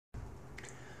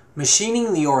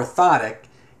Machining the Orthotic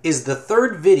is the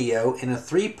third video in a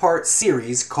three-part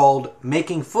series called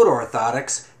Making Foot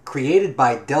Orthotics, created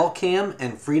by Delcam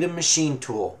and Freedom Machine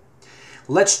Tool.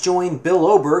 Let's join Bill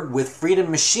Oberg with Freedom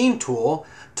Machine Tool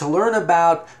to learn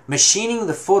about machining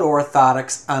the foot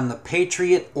orthotics on the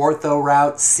Patriot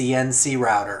Orthoroute CNC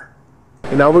router.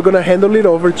 And now we're going to handle it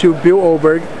over to Bill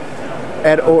Oberg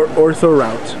at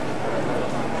Orthoroute.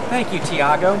 Thank you,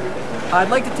 Tiago. I'd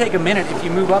like to take a minute if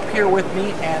you move up here with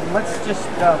me, and let's just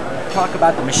talk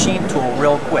about the machine tool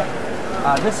real quick.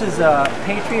 This is a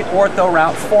Patriot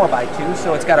Orthoroute 4x2,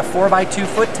 so it's got a 4x2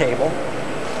 foot table.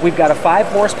 We've got a 5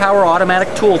 horsepower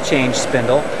automatic tool change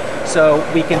spindle, so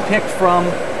we can pick from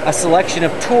a selection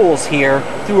of tools here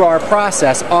through our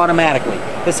process automatically.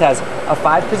 This has a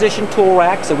 5-position tool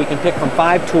rack, so we can pick from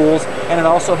 5 tools, and it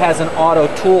also has an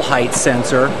auto tool height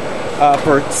sensor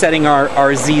for setting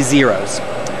our Z-zeros.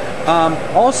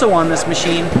 Also on this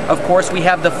machine, of course, we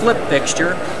have the flip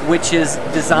fixture, which is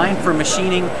designed for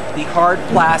machining the hard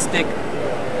plastic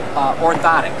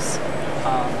orthotics.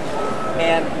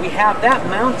 And we have that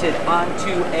mounted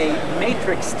onto a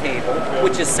matrix table,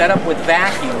 which is set up with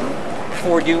vacuum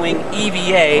for doing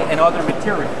EVA and other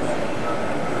materials.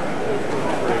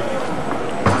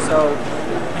 So,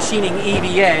 machining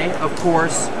EVA, of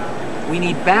course, we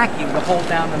need vacuum to hold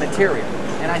down the material.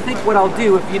 And I think what I'll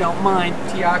do, if you don't mind,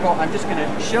 Tiago, I'm just going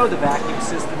to show the vacuum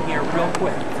system here real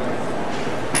quick.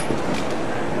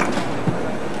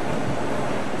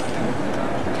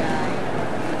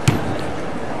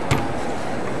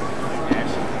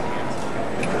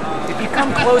 If you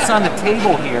come close on the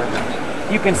table here,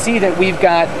 you can see that we've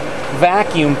got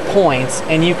vacuum points,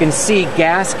 and you can see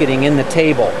gasketing in the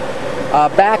table.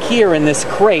 Back here in this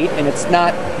crate, and it's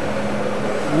not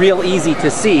real easy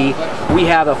to see, we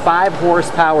have a 5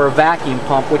 horsepower vacuum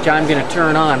pump, which I'm going to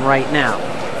turn on right now.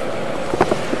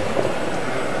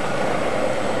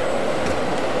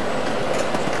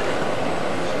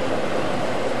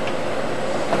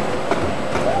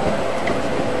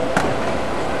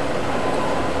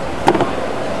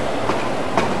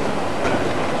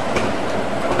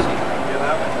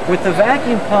 With the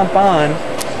vacuum pump on,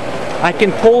 I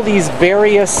can pull these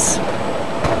various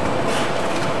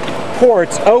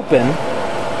ports open.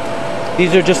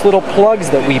 These are just little plugs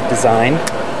that we've designed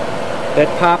that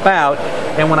pop out,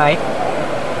 and when I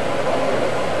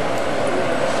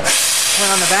turn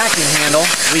on the vacuum handle,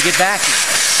 we get vacuum.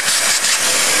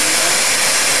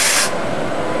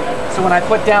 So when I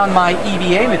put down my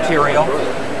EVA material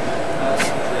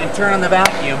and turn on the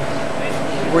vacuum,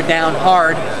 we're down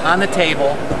hard on the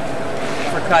table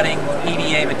for cutting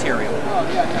EVA material.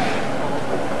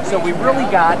 So we really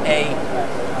got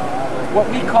what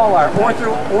we call our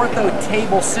ortho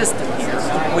table system here,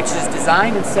 which is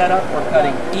designed and set up for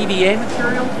cutting EVA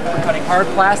material, for cutting hard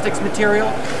plastics material.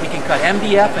 We can cut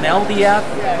MDF and LDF,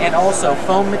 and also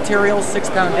foam materials,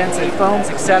 6-pound density foams,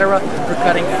 etc., for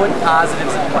cutting foot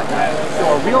positives and whatnot. So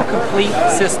a real complete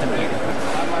system here.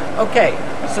 Okay,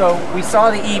 so we saw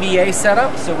the EVA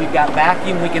setup, so we've got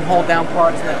vacuum, we can hold down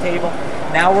parts on the table.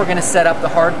 Now we're going to set up the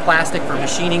hard plastic for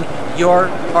machining your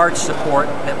arch support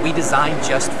that we designed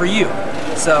just for you.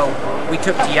 So we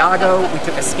took Tiago, we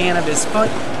took a scan of his foot,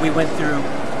 we went through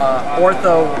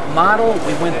ortho model,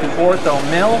 we went through ortho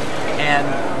mill, and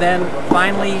then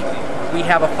finally we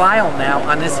have a file now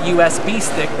on this USB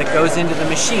stick that goes into the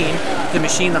machine to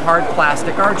machine the hard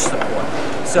plastic arch support.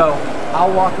 So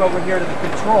I'll walk over here to the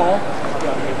control,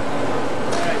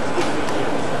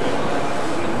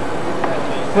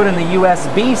 put in the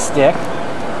USB stick,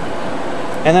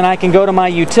 and then I can go to my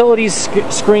utilities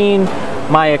screen,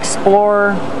 my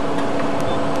Explorer,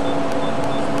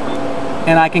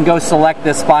 and I can go select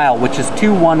this file, which is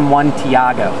 211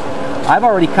 Tiago. I've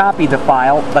already copied the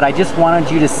file, but I just wanted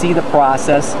you to see the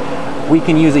process. We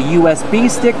can use a USB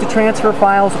stick to transfer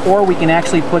files, or we can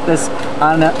actually put this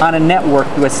on a network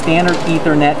through a standard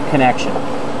Ethernet connection.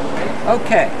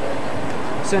 Okay,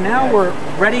 so now we're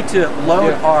ready to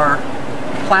load our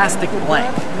plastic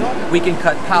blank. We can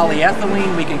cut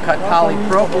polyethylene, we can cut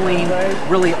polypropylene,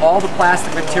 really all the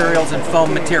plastic materials and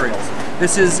foam materials.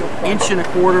 This is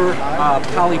 1¼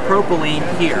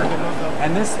 polypropylene here,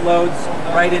 and this loads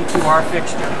right into our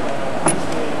fixture.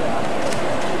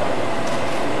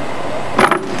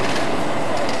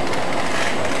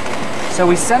 So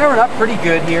we center it up pretty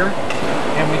good here,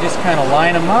 and we just kind of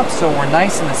line them up so we're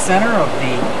nice in the center of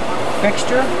the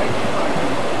fixture.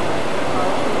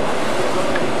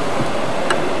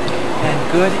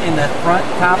 And good in the front,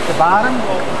 top to bottom.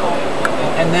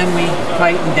 And then we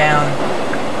tighten down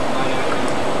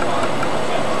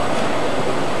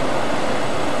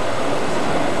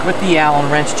with the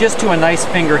Allen wrench just to a nice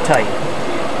finger tight.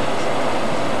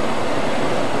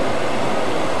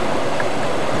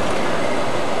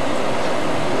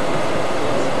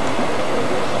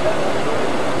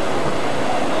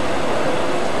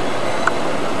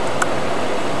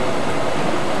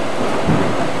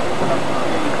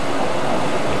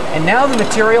 And now the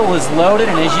material is loaded,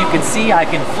 and as you can see, I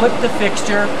can flip the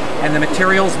fixture and the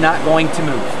material's not going to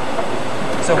move.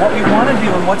 So what we want to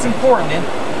do, and what's important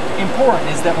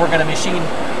is that we're going to machine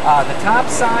the top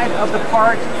side of the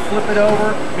part, flip it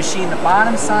over, machine the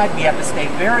bottom side. We have to stay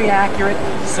very accurate,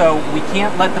 so we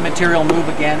can't let the material move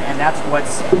again, and that's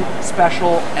what's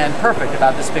special and perfect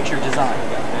about this fixture design.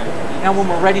 Now when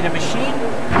we're ready to machine,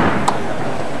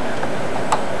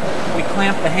 we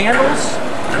clamp the handles,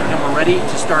 and we're ready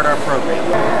to start our program.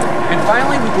 And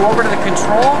finally, we go over to the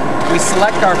control, we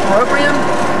select our program,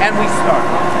 and we start.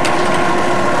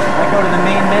 I go to the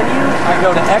main menu, I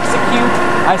go to execute,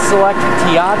 I select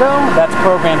Tiago, that's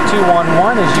program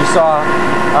 211 as you saw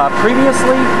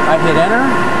previously. I hit enter,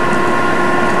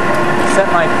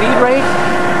 set my feed rate,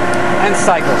 and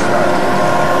cycle start.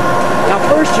 Now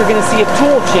first you're going to see a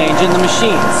tool change in the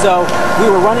machine. So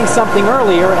we were running something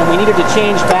earlier and we needed to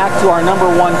change back to our number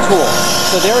 1 tool.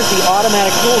 So there's the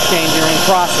automatic tool changer in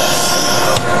process.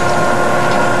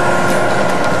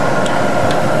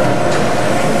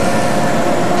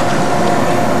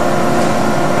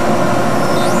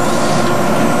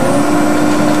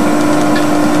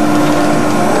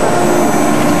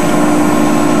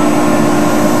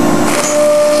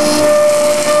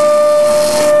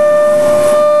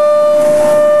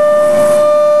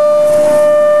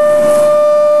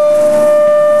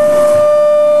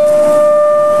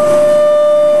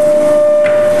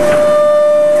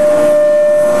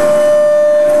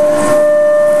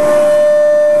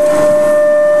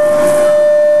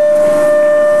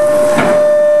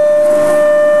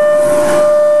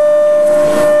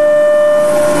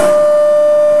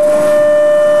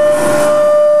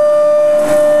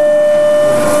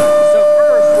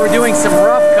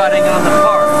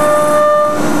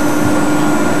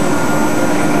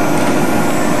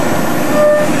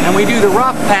 We do the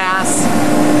rough pass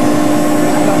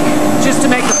just to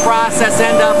make the process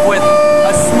end up with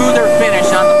a smoother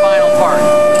finish on the final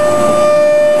part.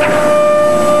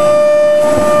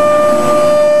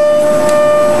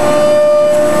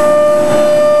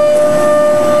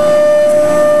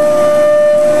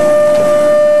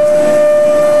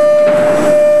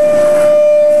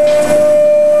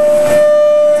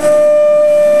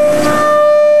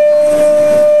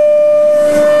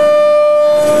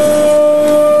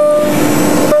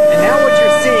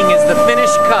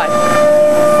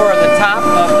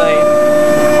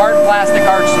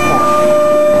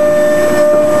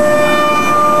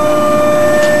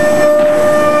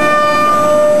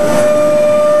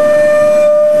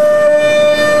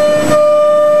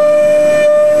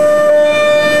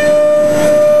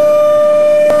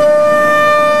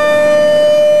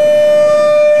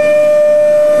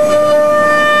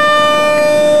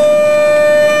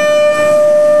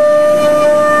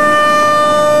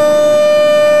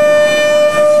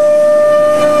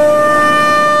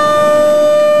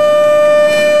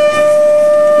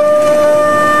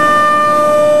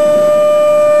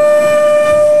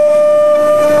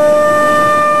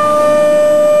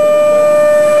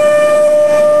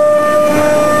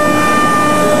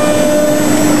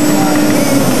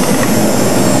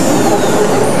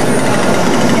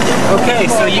 Okay,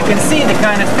 so you can see the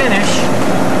kind of finish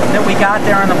that we got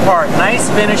there on the part. Nice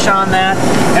finish on that.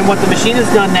 And what the machine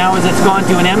has done now is it's gone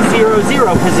to an M00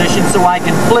 position so I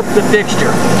can flip the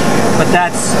fixture. But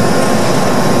that's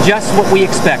just what we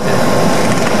expected.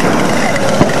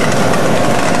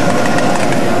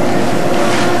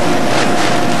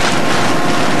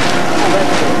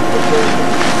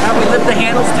 Now we lift the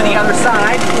handles to the other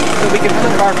side so we can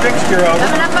flip our fixture over.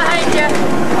 Coming up behind you.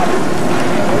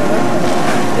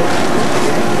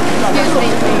 Excuse me.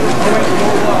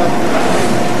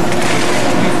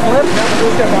 Flip,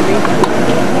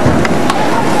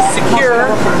 secure,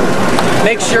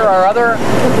 make sure our other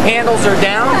handles are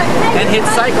down, and hit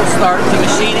cycle start to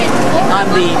machining on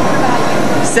the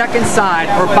second side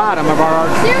or bottom of our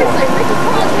arch. Seriously, we can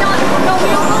call it beyond. No, we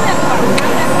don't go that far.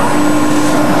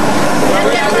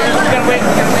 We're gonna wait.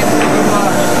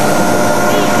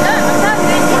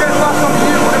 We're gonna talk over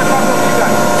you. We're gonna talk over you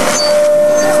guys.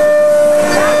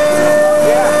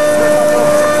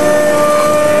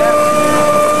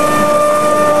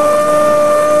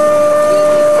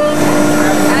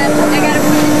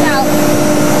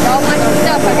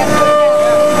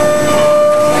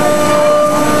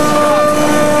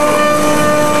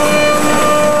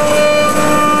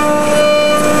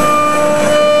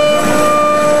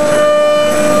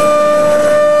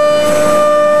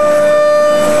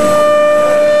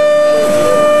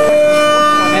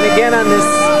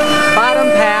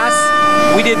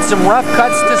 Some rough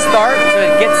cuts to start to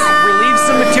relieve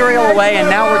some material away, and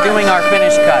now we're doing our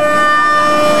finish cut.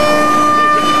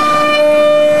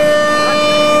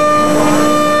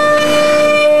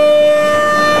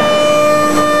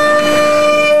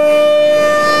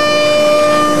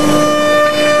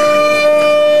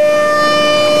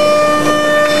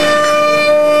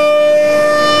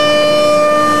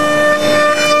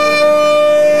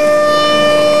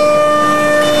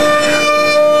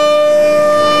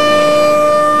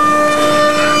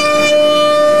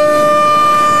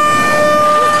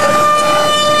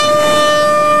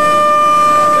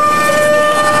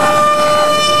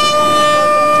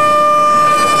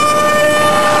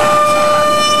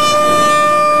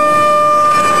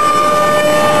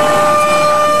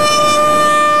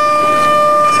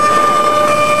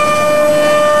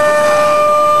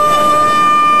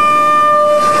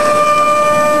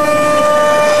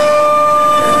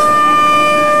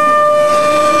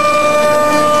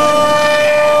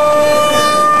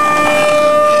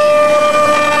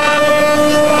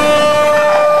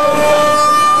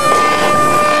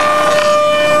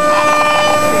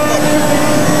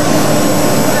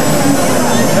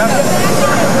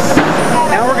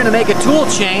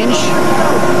 change.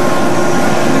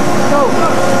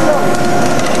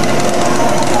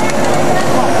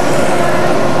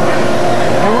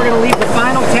 And we're going to leave the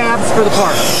final tabs for the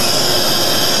part.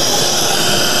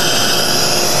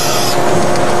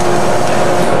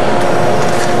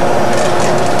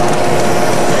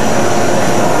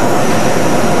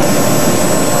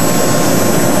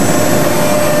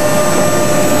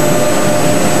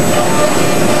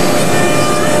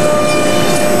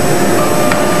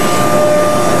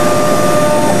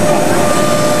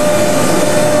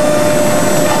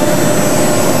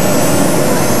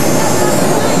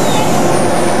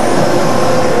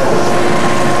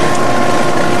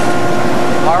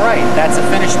 That's a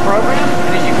finished program,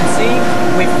 and as you can see,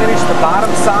 we've finished the bottom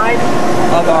side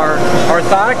of our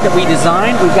orthotic that we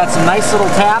designed. We've got some nice little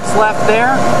tabs left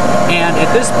there, and at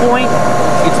this point,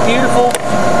 it's beautiful.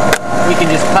 We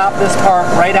can just pop this part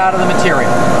right out of the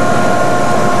material.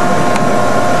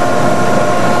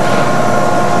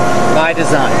 By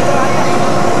design.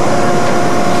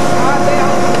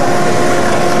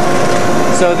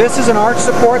 So this is an arch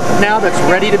support now that's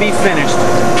ready to be finished.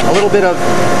 A little bit of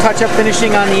touch-up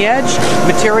finishing on the edge,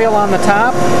 material on the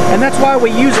top, and that's why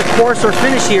we use a coarser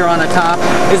finish here on the top,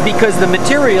 is because the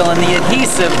material and the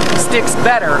adhesive sticks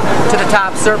better to the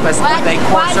top surface with a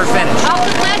coarser finish. Off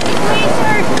the plastic, please,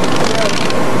 sir.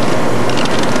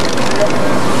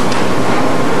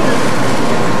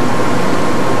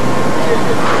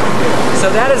 So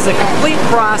that is a complete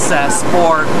process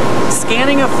for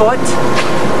scanning a foot,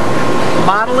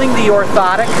 modeling the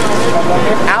orthotic,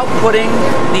 outputting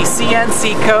the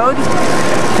CNC code,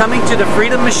 coming to the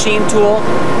Freedom machine tool,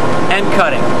 and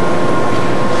cutting.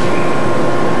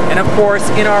 And of course,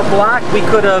 in our block, we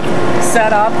could have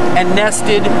set up and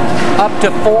nested up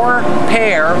to 4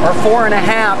 pair or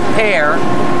 4.5 pair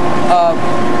of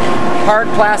hard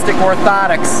plastic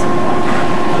orthotics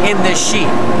in this sheet.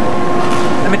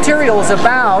 The material is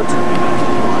about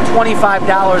 $25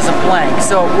 a blank,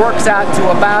 so it works out to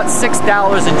about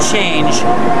 $6 and change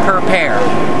per pair.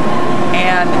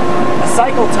 And the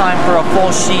cycle time for a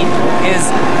full sheet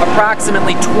is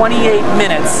approximately 28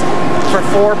 minutes for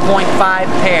 4.5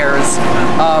 pairs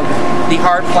of the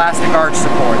hard plastic arch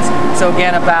supports. So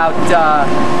again, about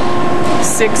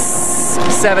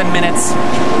 6-7 minutes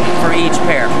for each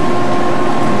pair.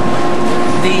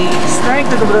 The strength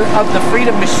of the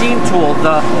Freedom machine tool,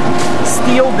 the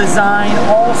steel design,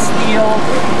 all steel,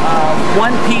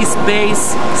 one-piece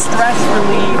base, stress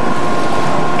relief,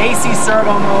 AC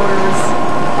servo motors,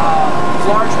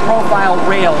 large profile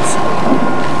rails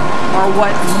are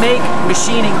what make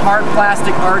machining hard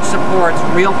plastic arch supports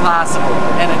real possible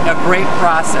and a great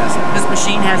process. This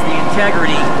machine has the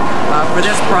integrity for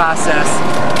this process,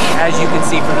 as you can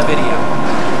see from the video.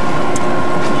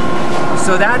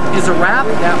 So that is a wrap.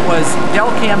 That was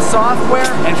Delcam software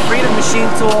and Freedom machine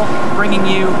tool bringing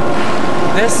you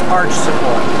this arch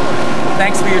support.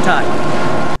 Thanks for your time.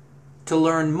 To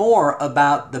learn more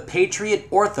about the Patriot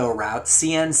OrthoRoute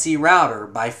CNC router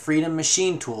by Freedom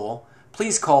machine tool,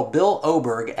 please call Bill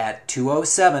Oberg at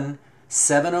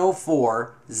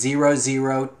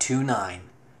 207-704-0029.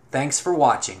 Thanks for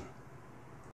watching.